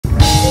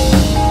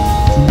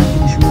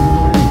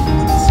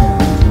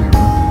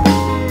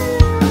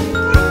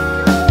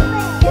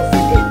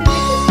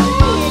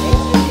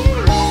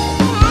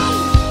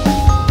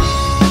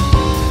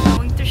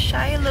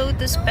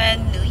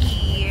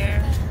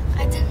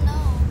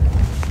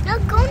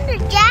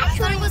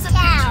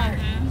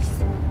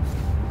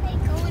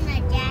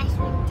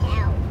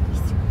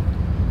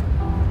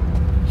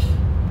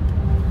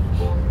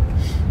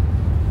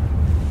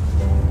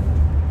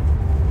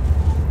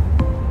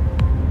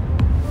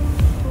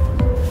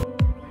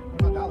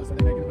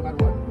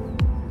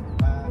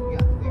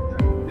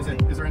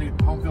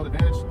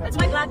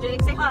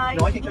Jake, say hi.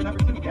 No, I think they're not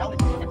going to be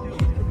Alex.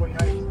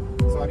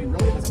 So I mean,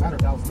 really, it doesn't matter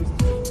if Dallas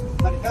loses.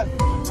 Let it go.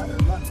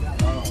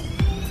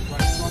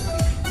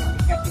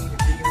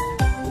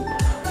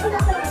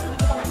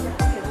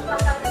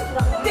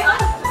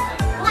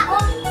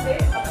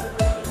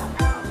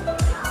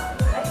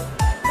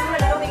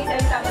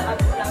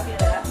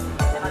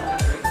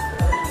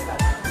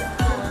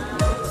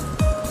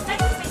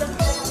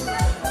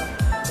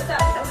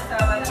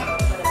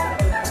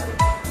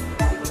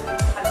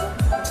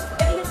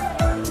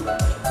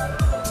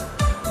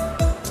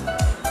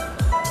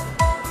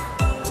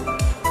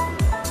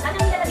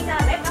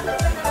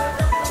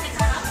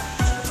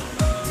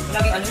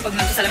 Laging ano, pag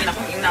nagsasalamin ako,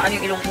 inaano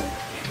yung ilong ko.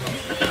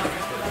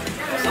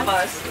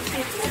 Sakas.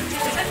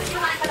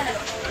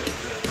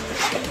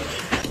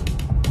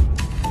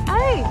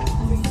 Ay!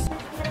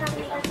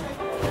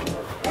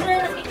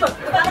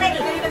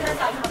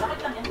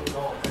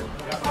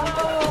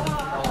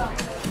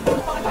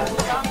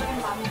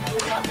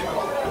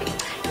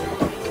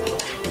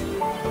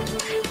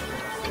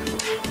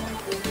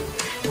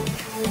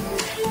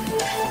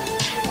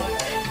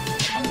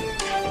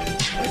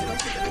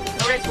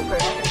 No rice cooker.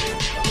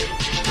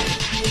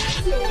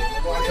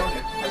 Well,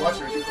 I watched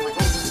her. She was like,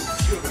 oh,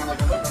 shoot. And I'm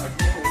like, I'm like,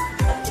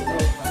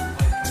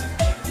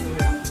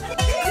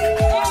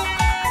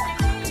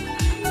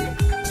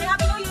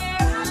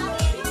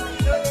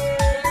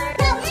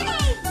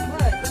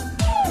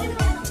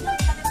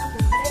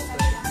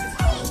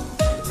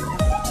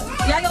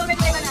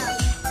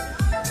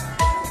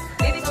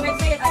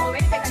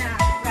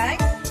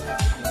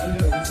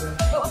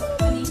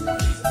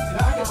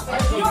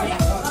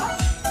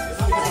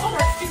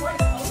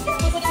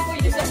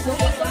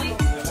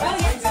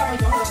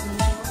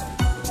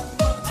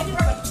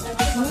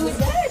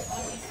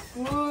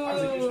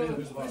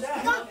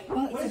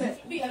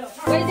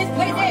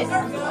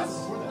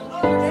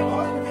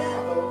 What is this?